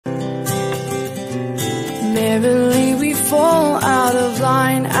Merrily we fall out of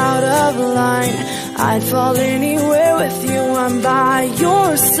line, out of line. I'd fall anywhere with you, I'm by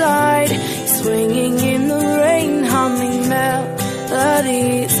your side. Swinging in the rain, humming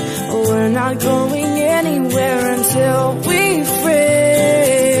melodies. We're not going anywhere until we freeze.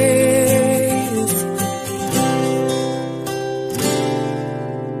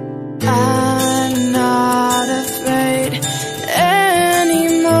 I'm not afraid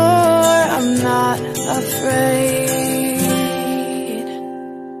anymore, I'm not afraid.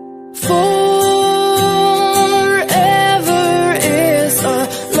 Forever is a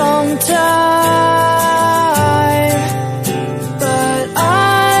long time, but I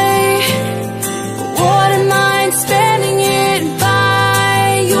wouldn't mind spending it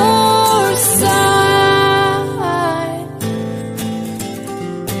by your side.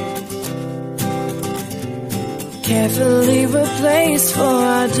 Carefully replaced for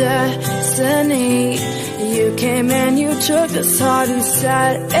our destiny. You came and you took this heart and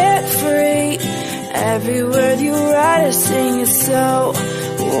set it free. Every word you write or sing is so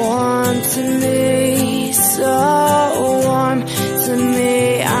warm to me, so warm to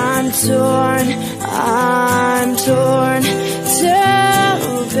me. I'm torn to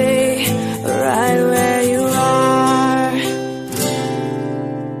be right where you are.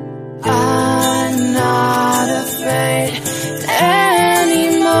 I'm not afraid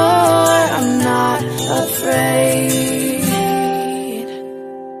anymore, I'm not afraid.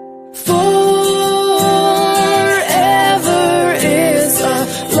 Forever is a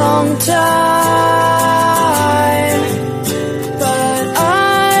long time, but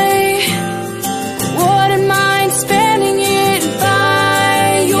I wouldn't mind spending it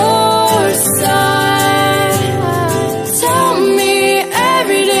by your side. Tell me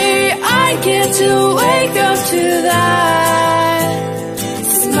every day I get to wake up to that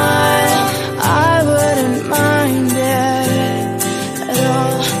smile. I wouldn't mind it at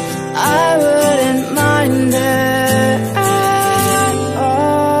all, I wouldn't mind it at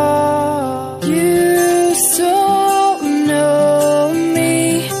all. You still know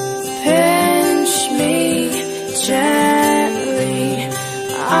me, pinch me gently.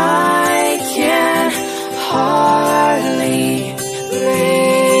 I can hardly breathe.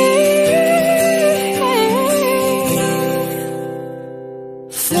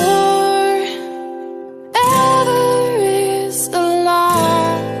 Forever is a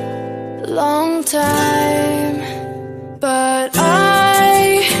long, long time, but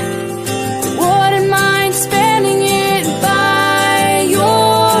I wouldn't mind spending it by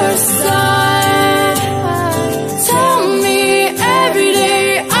your side. Tell me every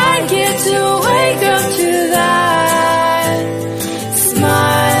day I get to wake up to that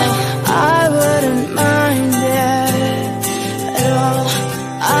smile. I wouldn't mind it at all,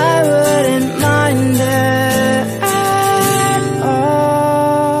 I wouldn't mind it at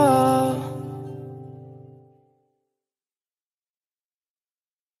all.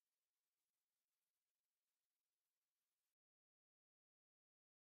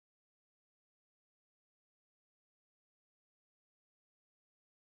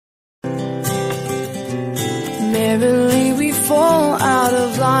 Merrily we fall out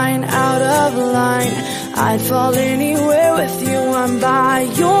of line, out of line. I'd fall anywhere with you, I'm by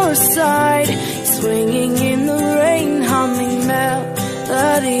your side. Swinging in the rain, humming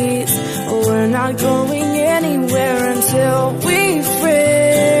melodies. We're not going anywhere until we freeze.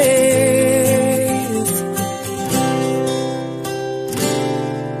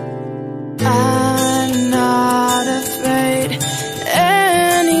 I'm not afraid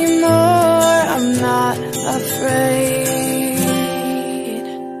anymore, I'm not afraid.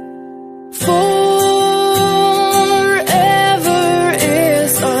 Forever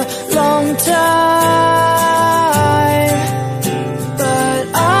is a long time, but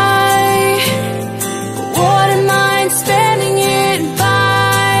I wouldn't mind spending it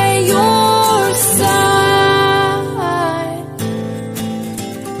by your side.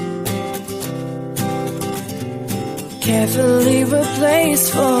 Carefully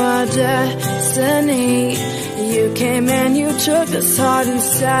replaced for our destiny. You came and you took this heart and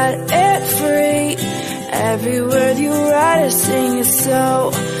set it free. Every word you write or sing is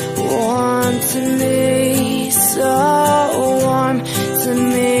so warm to me, so warm to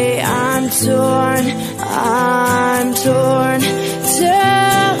me. I'm torn to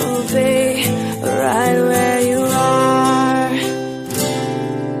be right where you are.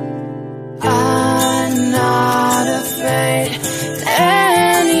 I'm not afraid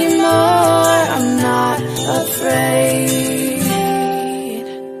anymore, I'm not afraid.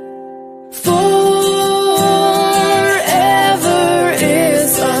 Forever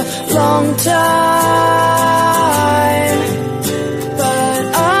is a long time.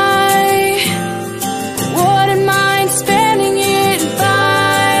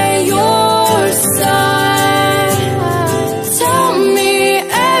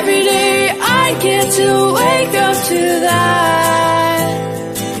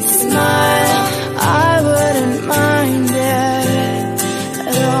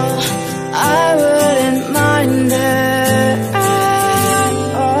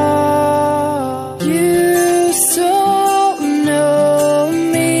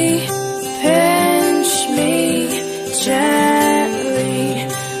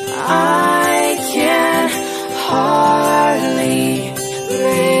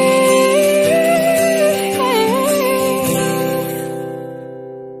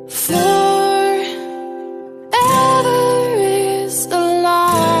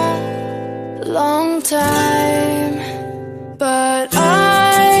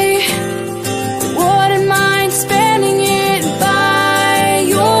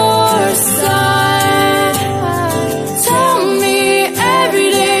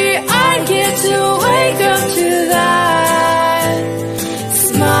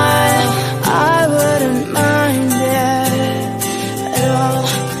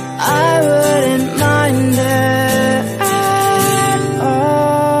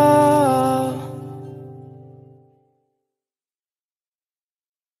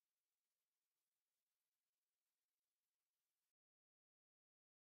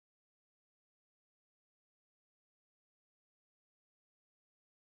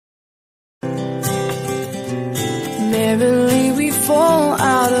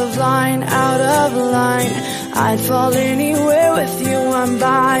 line. I'd fall anywhere with you, I'm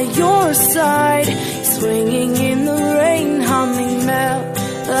by your side. Swinging in the rain, humming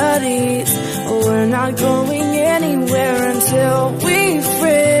melodies. We're not going anywhere until we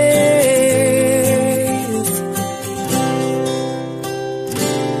freeze.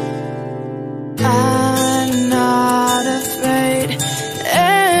 I'm not afraid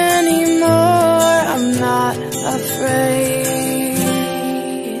anymore, I'm not afraid.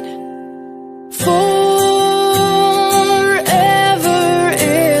 Forever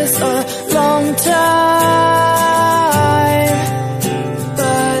is a long time,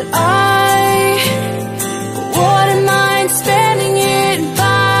 but I wouldn't mind spending it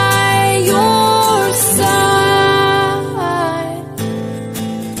by your side.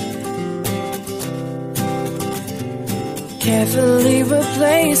 Carefully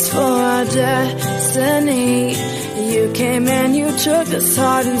replaced for our destiny. You came and you took this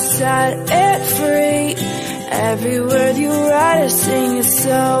heart and set it free. Every word you write or sing is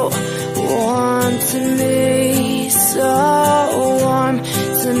so warm to me, so warm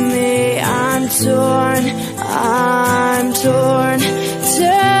to me. I'm torn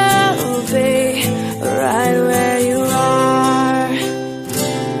to be right where you are.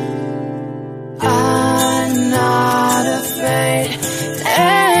 I'm not afraid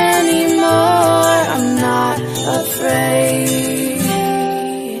anymore, I'm not afraid.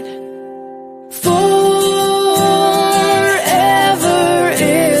 Forever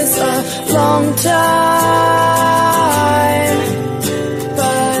is a long time,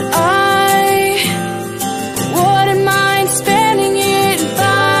 but I wouldn't mind spending it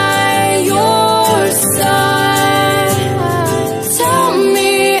by your side. Tell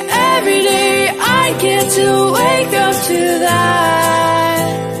me every day I get to wake up to that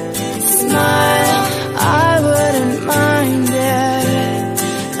smile. I wouldn't mind it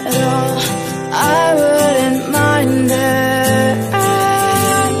at all, I wouldn't mind it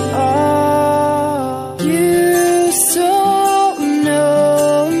at all. You still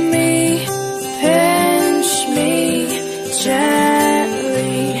know me, pinch me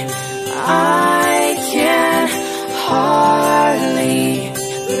gently. I can hardly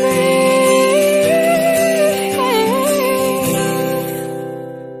breathe.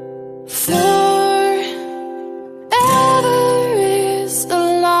 Forever is a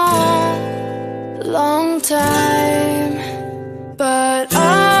long, long time, but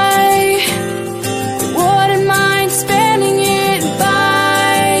I wouldn't mind spending it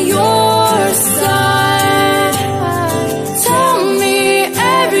by your side. Tell me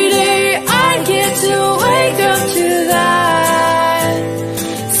every day I get to wake up to that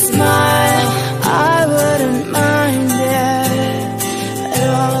smile. I wouldn't mind it at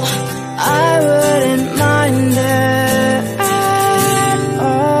all, I wouldn't mind it at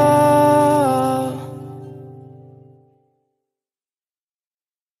all.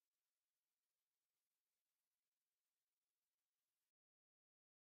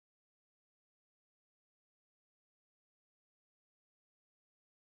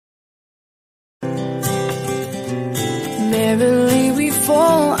 Merrily we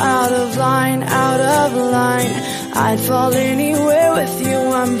fall out of line, out of line. I'd fall anywhere with you,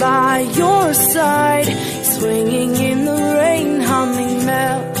 I'm by your side. Swinging in the rain, humming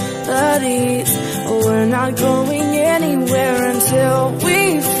melodies. We're not going anywhere until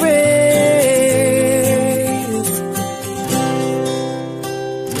we freeze.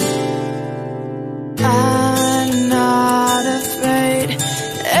 I'm not afraid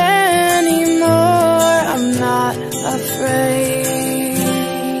anymore, I'm not afraid.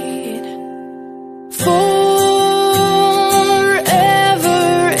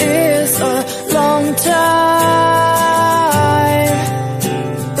 Forever is a long time,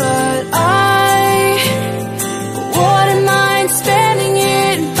 but I wouldn't mind spending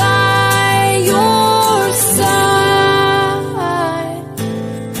it by your side.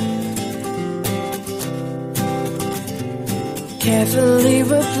 Carefully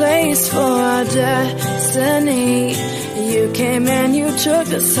replaced for our destiny. You came and you took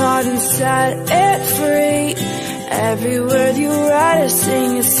this heart and set it free. Every word you write or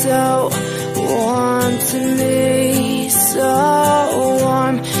sing is so warm to me, so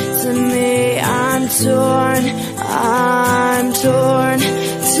warm to me. I'm torn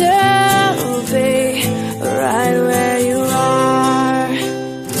to be right where you are.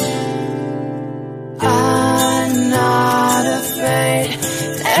 I'm not afraid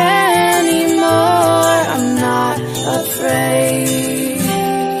anymore, I'm not afraid.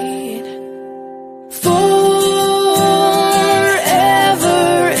 Forever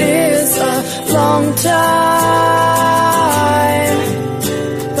is a long time,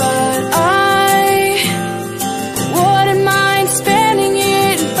 but I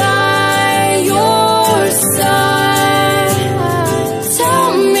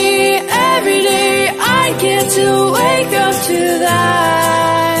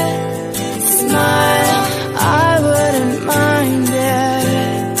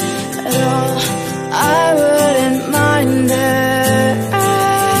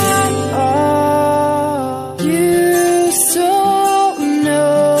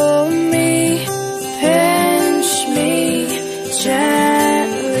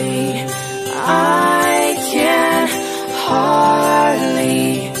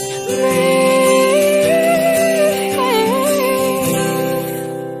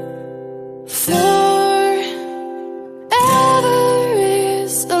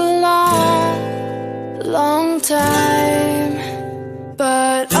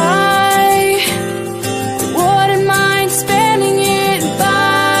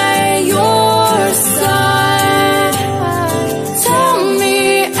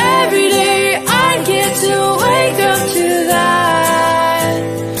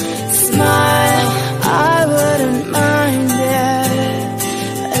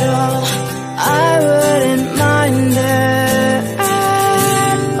all. I wouldn't mind it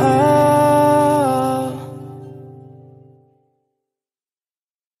at all.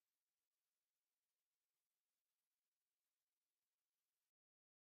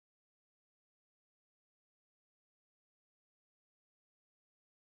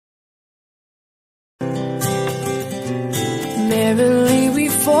 Merrily we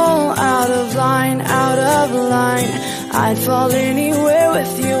fall out of line, out of line. I'd fall anywhere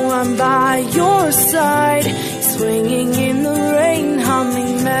with you, I'm by your side. Swinging in the rain,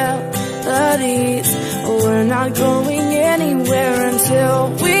 humming melodies. We're not going anywhere until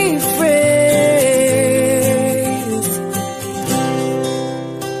we freeze.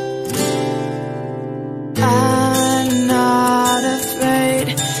 I'm not afraid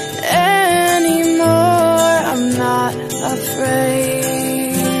anymore, I'm not afraid.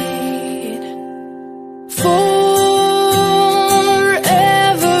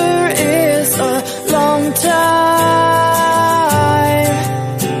 Forever is a long time,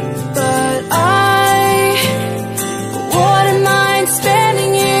 but I wouldn't mind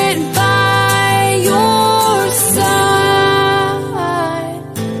spending it by your side.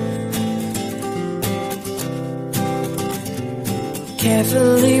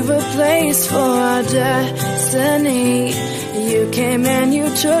 Carefully replaced for our destiny. You came and you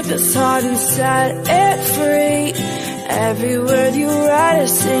took this heart and set it free. Every word you write or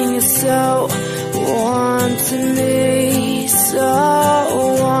sing is so warm to me, so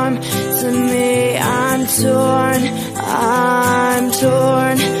warm to me. I'm torn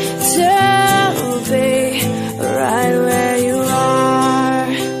to be right where you are.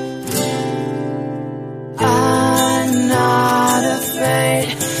 I'm not afraid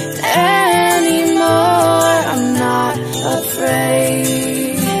anymore, I'm not afraid.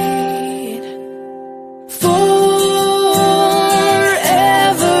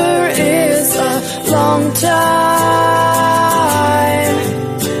 Forever is a long time,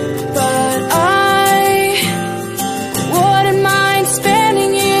 but I wouldn't mind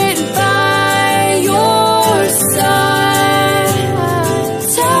spending it by your side.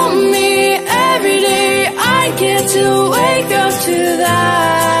 Tell me every day I get to wake up to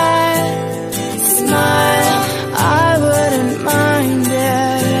that smile. I wouldn't mind it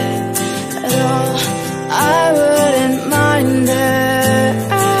at all. I wouldn't mind it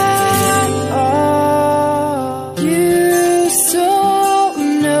at all. You still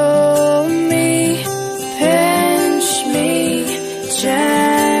know me, pinch me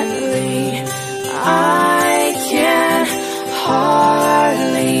gently. I can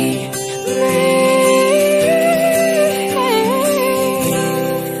hardly breathe.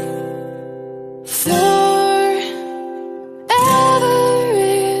 Forever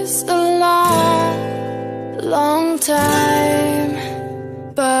is a long, long time,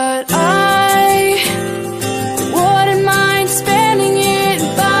 but I wouldn't mind spending it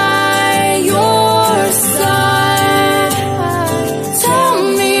by your side. Tell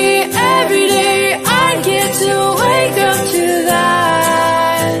me every day I get to wake up to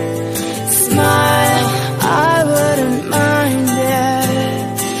that smile. I wouldn't mind it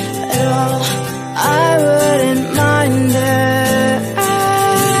at all. I wouldn't mind it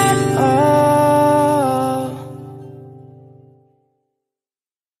at all.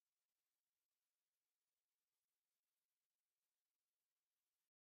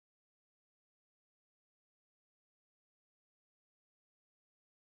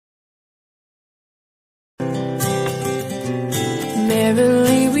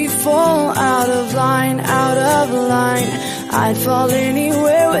 Merrily we fall out of line, out of line. I'd fall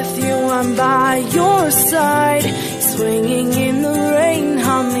anywhere with you, I'm by your side. Swinging in the rain,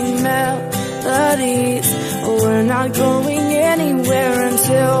 humming melodies. We're not going anywhere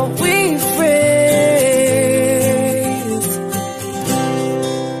until we freeze.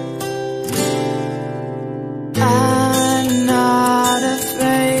 I'm not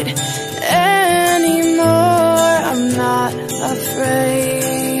afraid anymore, I'm not afraid.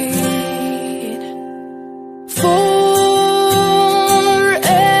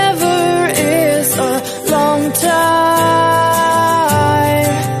 Forever is a long time,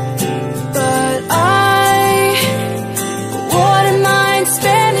 but I wouldn't mind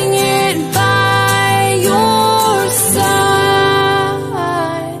spending it by your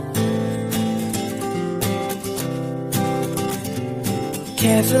side.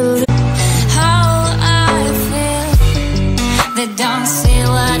 Carefully. How I feel, they don't see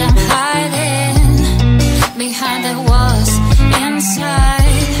what I'm hiding behind the walls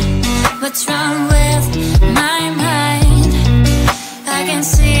inside. What's wrong with my mind? I can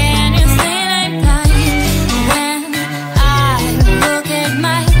see anything I like when I look at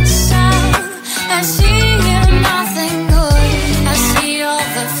myself.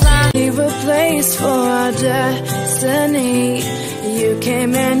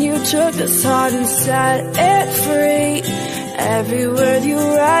 took this heart and set it free. Every word you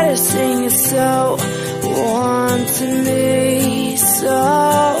write or sing is so warm to me,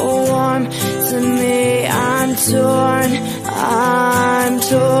 so warm to me. I'm torn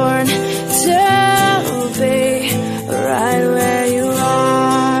to be right where you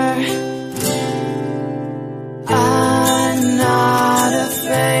are. I'm not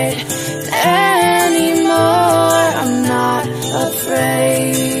afraid anymore, I'm not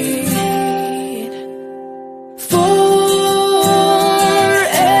afraid.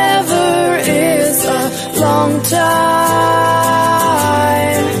 Forever is a long time,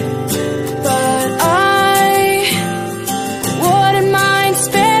 but I wouldn't mind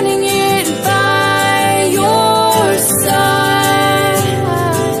spending it by your side.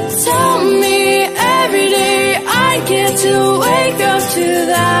 Tell me every day I get to wake up to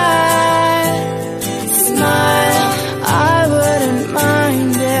that smile. I wouldn't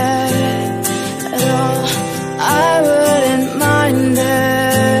mind it at all, I wouldn't mind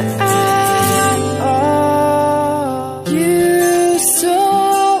it at all. You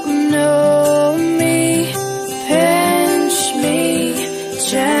still know me, pinch me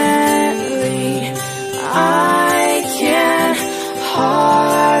gently. I can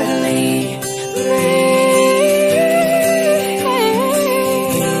hardly breathe.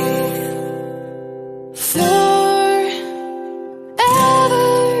 Forever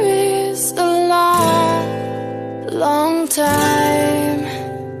is a long, long time,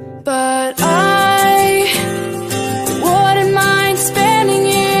 but I wouldn't mind spending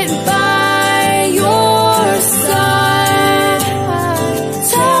it by your side.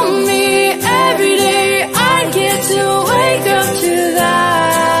 Tell me every day I get to wake up to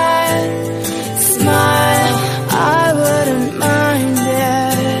that smile. I wouldn't mind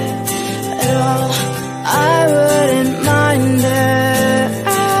it at all, I wouldn't mind it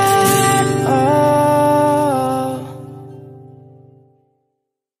at all.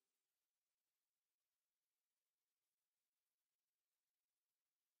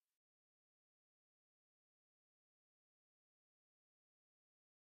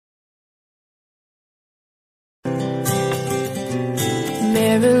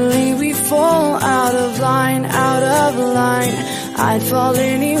 Merrily we fall out of line, out of line. I'd fall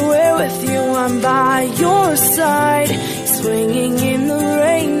anywhere with you, I'm by your side. Swinging in the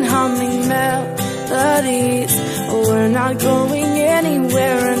rain, humming melodies. We're not going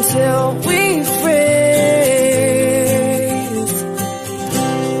anywhere until we freeze.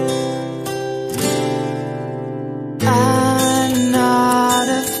 I'm not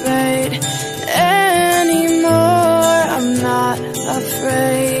afraid anymore, I'm not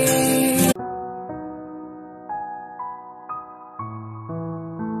afraid.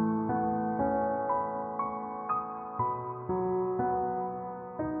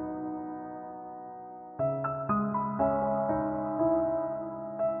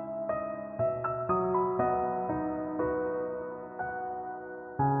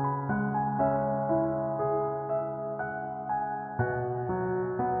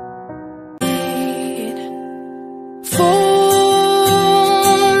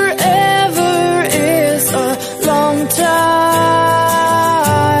 Forever is a long time,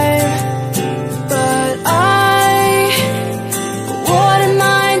 but I wouldn't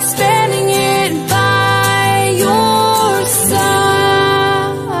mind spending it by your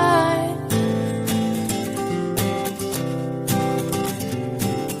side.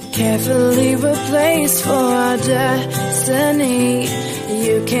 Carefully replaced for our destiny.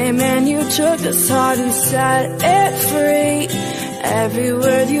 You came and you took this heart and set it free. Every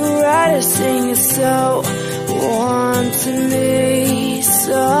word you write or sing is so warm to me,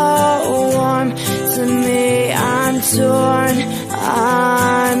 so warm to me. I'm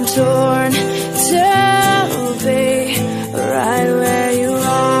torn to be right where you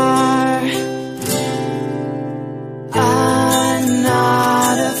are. I'm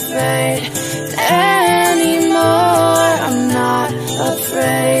not afraid anymore, I'm not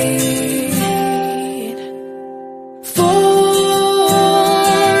afraid. Forever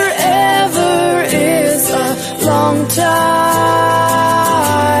is a long time,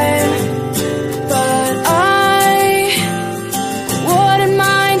 but I wouldn't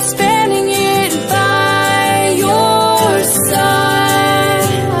mind spending it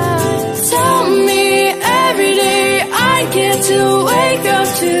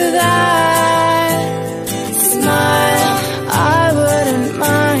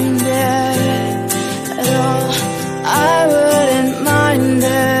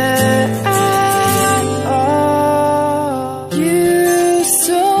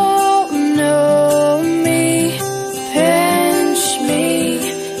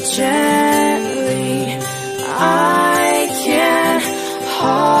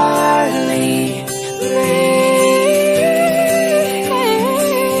hardly breathe.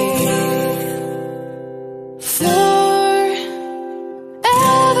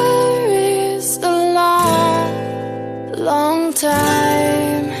 Forever is a long, long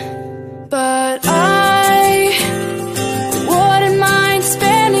time, but I wouldn't mind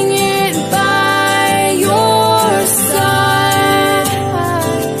spending it by your side.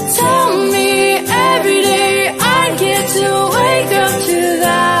 Tell me every day I get to wake up to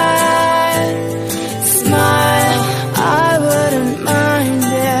that smile. I wouldn't mind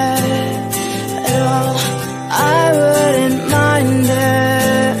it at all. I wouldn't mind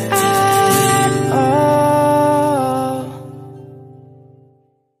it at all.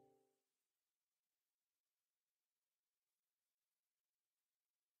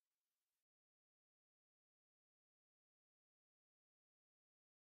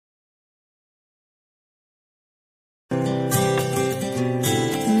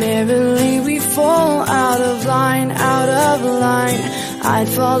 Merrily we fall out of line, out of line. I'd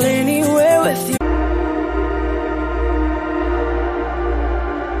fall anywhere with you.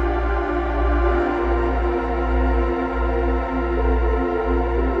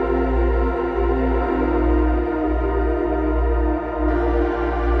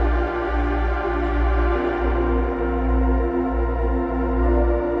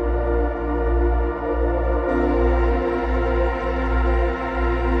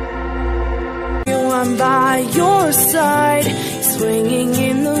 I'm by your side, swinging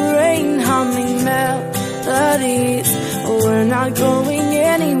in the rain, humming melodies. We're not going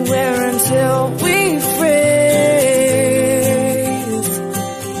anywhere until we freeze.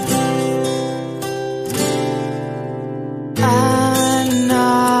 I'm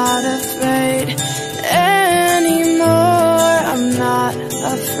not afraid anymore. I'm not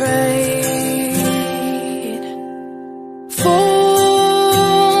afraid.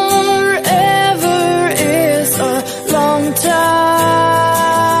 Time,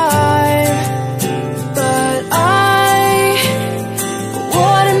 but I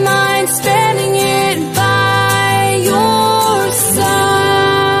wouldn't mind spending it by your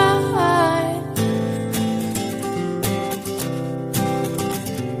side.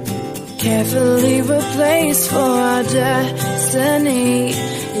 Carefully replaced for our destiny.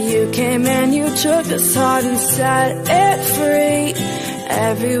 You came and you took this heart and set it free.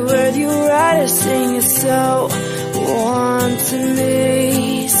 Every word you write or sing is so warm to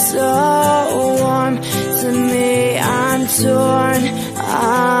me, so warm to me. I'm torn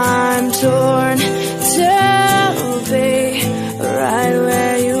to be right where